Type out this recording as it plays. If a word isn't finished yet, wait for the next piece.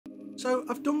So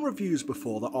I've done reviews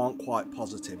before that aren't quite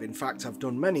positive. In fact, I've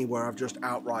done many where I've just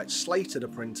outright slated a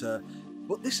printer,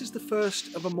 but this is the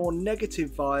first of a more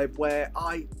negative vibe where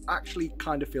I actually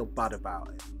kind of feel bad about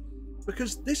it.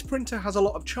 Because this printer has a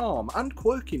lot of charm and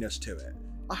quirkiness to it.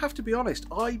 I have to be honest,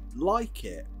 I like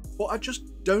it, but I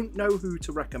just don't know who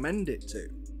to recommend it to.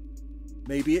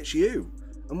 Maybe it's you.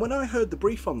 And when I heard the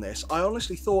brief on this, I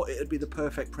honestly thought it'd be the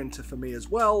perfect printer for me as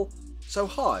well. So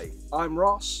hi, I'm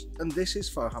Ross, and this is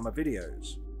Fohammer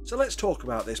Videos. So let's talk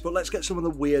about this, but let's get some of the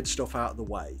weird stuff out of the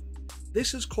way.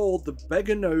 This is called the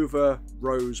Begonova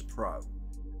Rose Pro.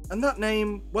 And that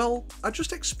name, well, I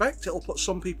just expect it'll put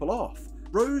some people off.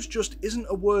 Rose just isn't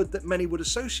a word that many would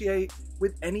associate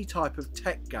with any type of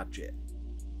tech gadget.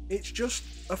 It's just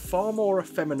a far more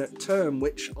effeminate term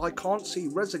which I can't see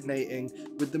resonating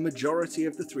with the majority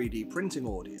of the 3D printing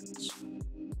audience.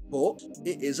 But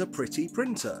it is a pretty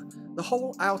printer. The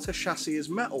whole outer chassis is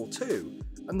metal too,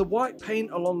 and the white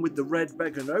paint along with the red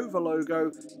Begonova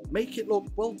logo make it look,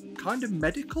 well, kind of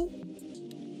medical.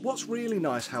 What's really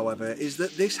nice, however, is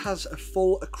that this has a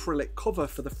full acrylic cover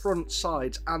for the front,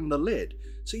 sides and the lid,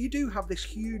 so you do have this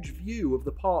huge view of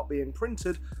the part being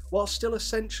printed while still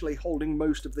essentially holding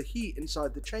most of the heat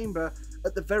inside the chamber,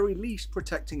 at the very least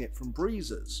protecting it from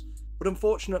breezes. But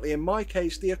unfortunately in my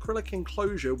case the acrylic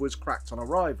enclosure was cracked on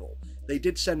arrival. They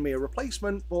did send me a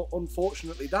replacement, but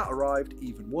unfortunately that arrived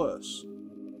even worse.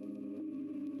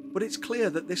 But it's clear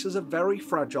that this is a very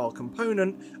fragile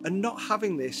component, and not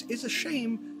having this is a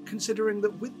shame considering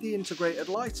that with the integrated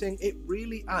lighting it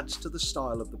really adds to the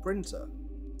style of the printer.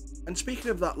 And speaking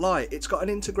of that light, it's got an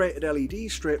integrated LED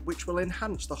strip which will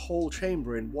enhance the whole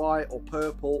chamber in white or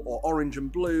purple or orange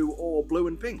and blue or blue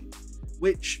and pink.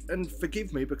 Which, and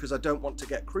forgive me because I don't want to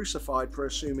get crucified for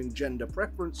assuming gender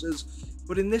preferences,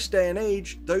 but in this day and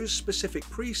age, those specific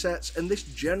presets and this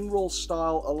general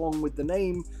style along with the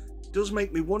name does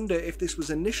make me wonder if this was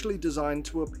initially designed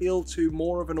to appeal to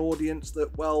more of an audience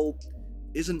that, well,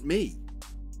 isn't me.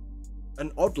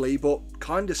 And oddly, but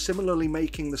kinda similarly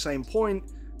making the same point,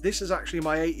 this is actually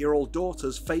my 8-year-old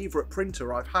daughter's favourite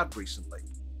printer I've had recently.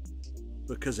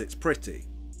 Because it's pretty.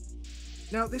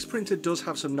 Now this printer does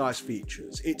have some nice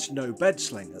features. It's no bed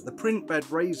slinger. The print bed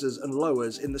raises and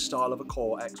lowers in the style of a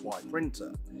Core XY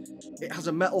printer. It has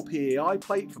a metal PEI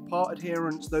plate for part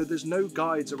adherence, though there's no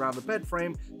guides around the bed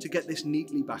frame to get this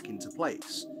neatly back into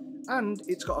place. And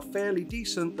it's got a fairly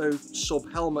decent, though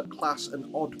sub-helmet class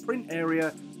and odd print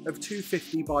area of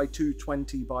 250 by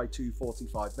 220 by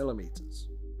 245mm.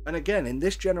 And again, in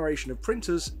this generation of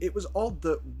printers, it was odd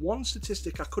that one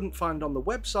statistic I couldn't find on the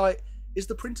website is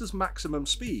the printer's maximum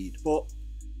speed, but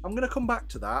I'm going to come back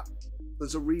to that.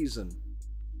 There's a reason.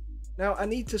 Now I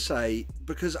need to say,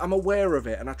 because I'm aware of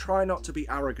it and I try not to be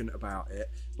arrogant about it,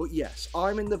 but yes,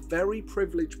 I'm in the very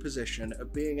privileged position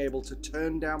of being able to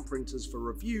turn down printers for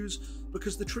reviews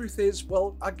because the truth is,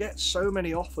 well, I get so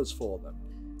many offers for them.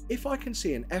 If I can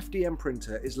see an FDM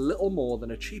printer is little more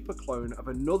than a cheaper clone of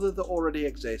another that already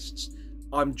exists,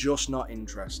 I'm just not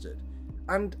interested.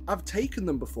 And I've taken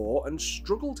them before and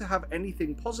struggle to have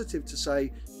anything positive to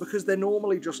say because they're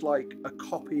normally just like a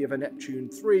copy of a Neptune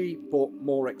 3 but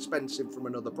more expensive from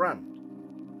another brand.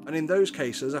 And in those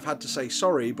cases I've had to say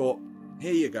sorry, but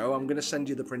here you go, I'm going to send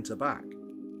you the printer back.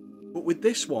 But with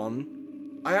this one,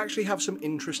 I actually have some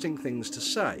interesting things to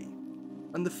say.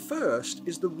 And the first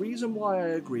is the reason why I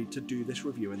agreed to do this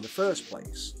review in the first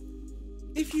place.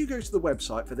 If you go to the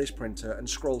website for this printer and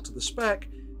scroll to the spec,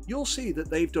 you'll see that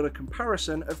they've done a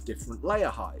comparison of different layer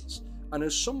heights, and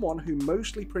as someone who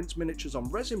mostly prints miniatures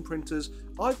on resin printers,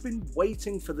 I've been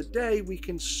waiting for the day we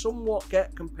can somewhat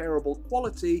get comparable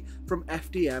quality from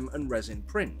FDM and resin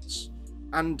prints.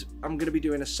 And I'm going to be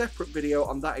doing a separate video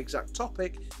on that exact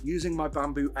topic using my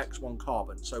Bamboo X1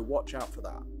 carbon, so watch out for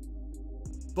that.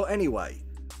 But anyway,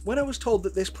 when I was told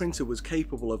that this printer was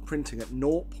capable of printing at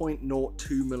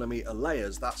 0.02mm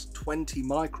layers, that's 20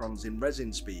 microns in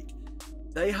resin speak,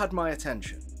 they had my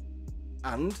attention.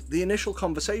 And the initial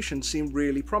conversation seemed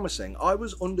really promising. I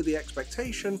was under the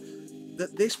expectation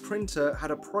that this printer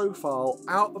had a profile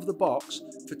out of the box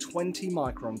for 20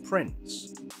 micron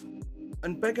prints.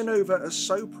 And Begonova are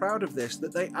so proud of this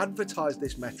that they advertised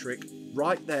this metric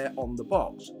right there on the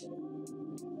box.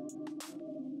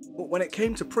 But when it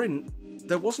came to print,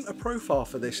 there wasn't a profile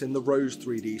for this in the Rose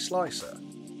 3D slicer.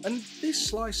 And this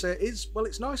slicer is, well,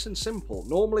 it's nice and simple.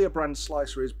 Normally a brand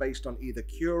slicer is based on either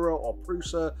Cura or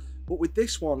Prusa, but with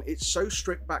this one it's so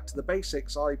stripped back to the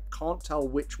basics I can't tell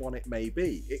which one it may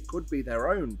be. It could be their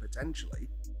own, potentially.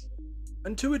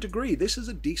 And to a degree, this is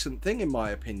a decent thing in my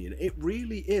opinion. It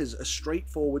really is a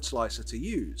straightforward slicer to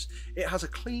use. It has a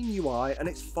clean UI and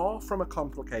it's far from a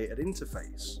complicated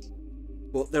interface.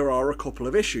 But there are a couple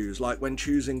of issues, like when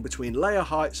choosing between layer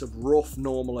heights of rough,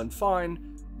 normal and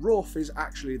fine. Rough is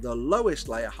actually the lowest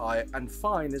layer height and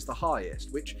fine is the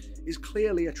highest, which is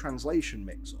clearly a translation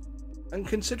mix-up. And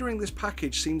considering this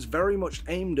package seems very much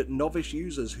aimed at novice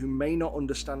users who may not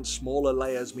understand smaller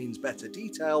layers means better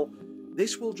detail,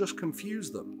 this will just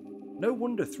confuse them. No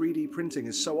wonder 3D printing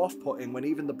is so off-putting when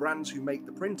even the brands who make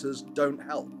the printers don't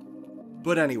help.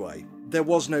 But anyway, there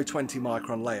was no 20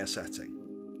 micron layer setting.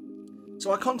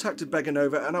 So I contacted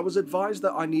Begonova and I was advised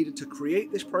that I needed to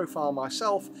create this profile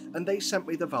myself, and they sent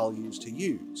me the values to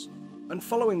use. And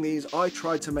following these, I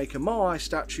tried to make a Moai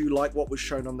statue like what was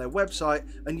shown on their website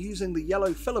and using the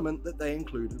yellow filament that they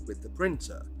included with the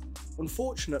printer.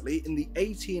 Unfortunately, in the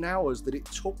 18 hours that it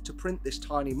took to print this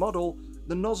tiny model,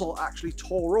 the nozzle actually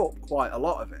tore up quite a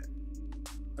lot of it.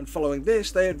 And following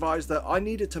this, they advised that I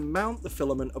needed to mount the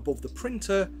filament above the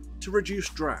printer to reduce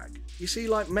drag. You see,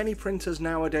 like many printers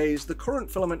nowadays, the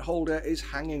current filament holder is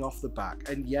hanging off the back,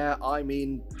 and yeah, I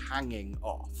mean hanging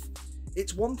off.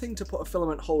 It's one thing to put a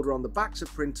filament holder on the backs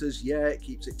of printers, yeah, it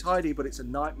keeps it tidy, but it's a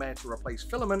nightmare to replace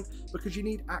filament because you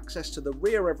need access to the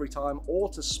rear every time or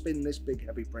to spin this big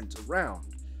heavy printer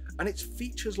round. And it's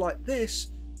features like this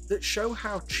that show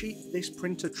how cheap this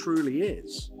printer truly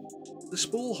is. The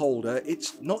spool holder,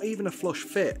 it's not even a flush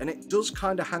fit and it does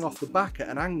kind of hang off the back at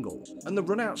an angle, and the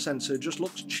runout sensor just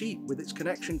looks cheap with its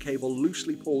connection cable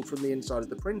loosely pulled from the inside of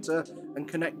the printer and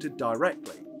connected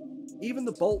directly. Even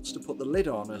the bolts to put the lid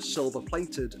on are silver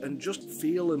plated and just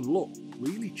feel and look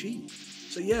really cheap.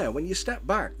 So yeah, when you step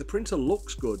back, the printer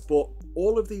looks good, but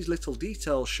all of these little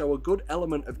details show a good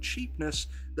element of cheapness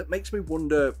that makes me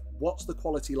wonder, what's the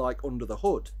quality like under the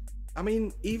hood? I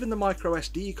mean, even the micro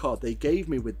SD card they gave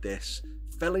me with this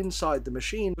fell inside the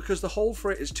machine because the hole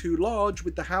for it is too large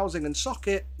with the housing and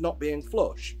socket not being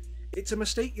flush. It's a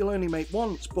mistake you'll only make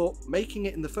once, but making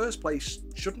it in the first place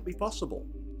shouldn't be possible.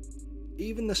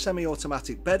 Even the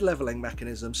semi-automatic bed leveling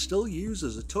mechanism still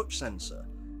uses a touch sensor,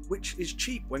 which is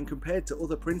cheap when compared to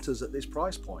other printers at this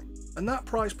price point. And that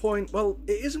price point, well,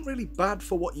 it isn't really bad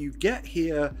for what you get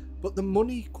here, but the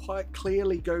money quite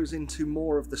clearly goes into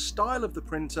more of the style of the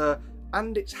printer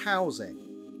and its housing,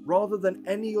 rather than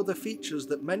any other features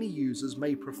that many users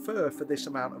may prefer for this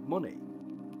amount of money.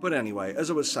 But anyway,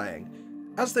 as I was saying,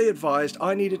 as they advised,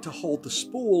 I needed to hold the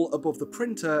spool above the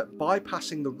printer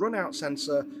bypassing the runout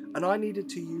sensor, and I needed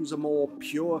to use a more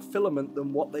pure filament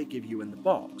than what they give you in the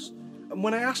box. And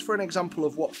when I asked for an example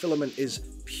of what filament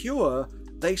is pure,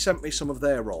 they sent me some of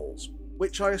their rolls,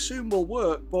 which I assume will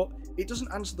work, but it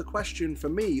doesn't answer the question for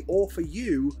me or for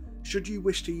you should you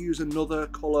wish to use another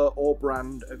colour or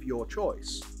brand of your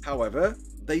choice. However,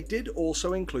 they did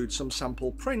also include some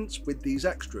sample prints with these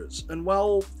extras, and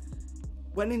well,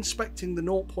 when inspecting the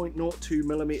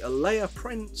 0.02mm layer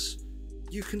prints,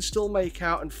 you can still make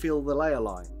out and feel the layer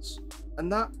lines, and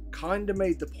that kinda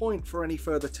made the point for any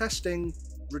further testing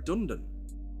redundant.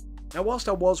 Now, whilst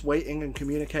I was waiting and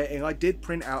communicating, I did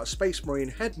print out a Space Marine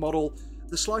head model.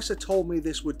 The slicer told me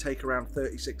this would take around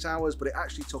 36 hours, but it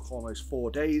actually took almost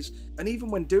 4 days, and even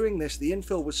when doing this, the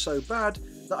infill was so bad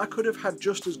that I could have had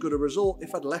just as good a result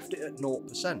if I'd left it at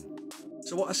 0%.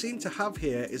 So what I seem to have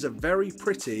here is a very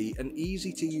pretty and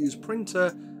easy to use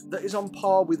printer that is on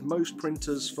par with most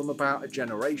printers from about a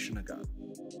generation ago.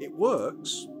 It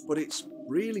works, but it's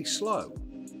really slow.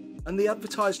 And the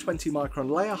advertised 20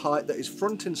 micron layer height that is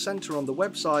front and center on the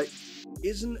website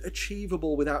isn't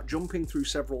achievable without jumping through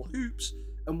several hoops,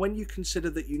 and when you consider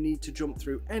that you need to jump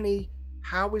through any,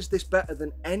 how is this better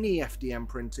than any FDM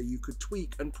printer you could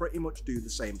tweak and pretty much do the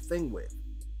same thing with?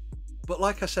 But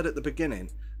like I said at the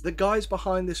beginning, the guys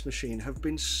behind this machine have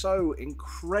been so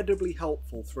incredibly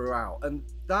helpful throughout, and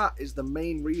that is the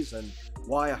main reason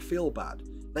why I feel bad.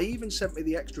 They even sent me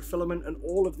the extra filament and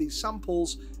all of these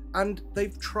samples, and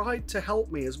they've tried to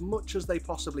help me as much as they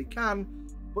possibly can,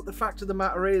 but the fact of the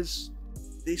matter is,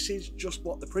 this is just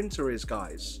what the printer is,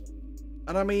 guys.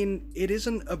 And I mean, it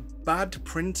isn't a bad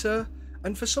printer,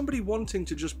 and for somebody wanting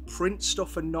to just print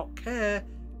stuff and not care,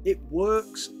 it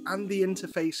works and the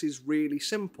interface is really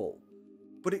simple.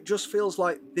 But it just feels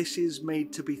like this is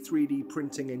made to be 3D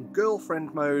printing in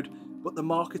girlfriend mode, but the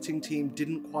marketing team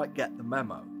didn't quite get the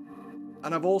memo.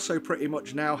 And I've also pretty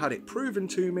much now had it proven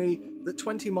to me that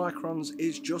 20 microns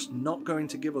is just not going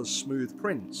to give us smooth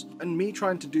prints, and me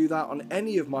trying to do that on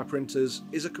any of my printers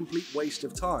is a complete waste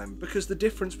of time, because the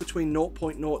difference between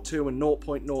 0.02 and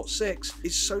 0.06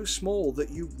 is so small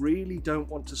that you really don't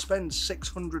want to spend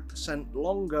 600%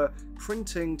 longer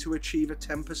printing to achieve a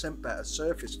 10% better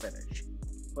surface finish.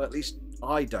 Well, at least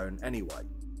I don't anyway.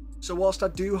 So whilst I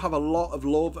do have a lot of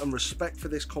love and respect for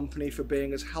this company for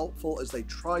being as helpful as they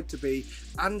tried to be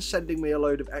and sending me a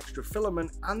load of extra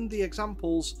filament and the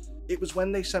examples, it was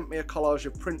when they sent me a collage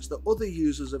of prints that other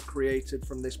users have created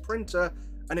from this printer,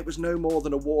 and it was no more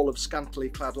than a wall of scantily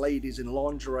clad ladies in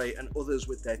lingerie and others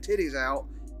with their titties out,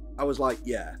 I was like,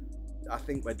 yeah, I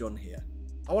think we're done here.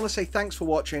 I want to say thanks for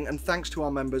watching, and thanks to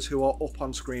our members who are up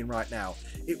on screen right now.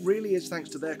 It really is thanks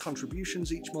to their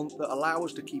contributions each month that allow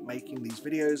us to keep making these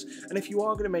videos, and if you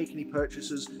are going to make any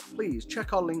purchases, please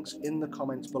check our links in the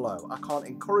comments below. I can't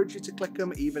encourage you to click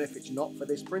them, even if it's not for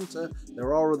this printer.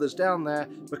 There are others down there,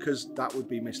 because that would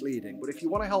be misleading. But if you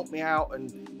want to help me out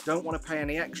and don't want to pay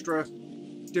any extra,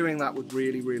 doing that would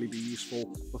really be useful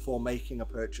before making a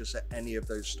purchase at any of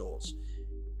those stores.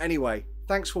 Anyway,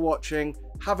 thanks for watching.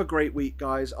 Have a great week,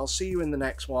 guys. I'll see you in the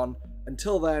next one.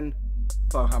 Until then,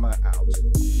 Fohammer out.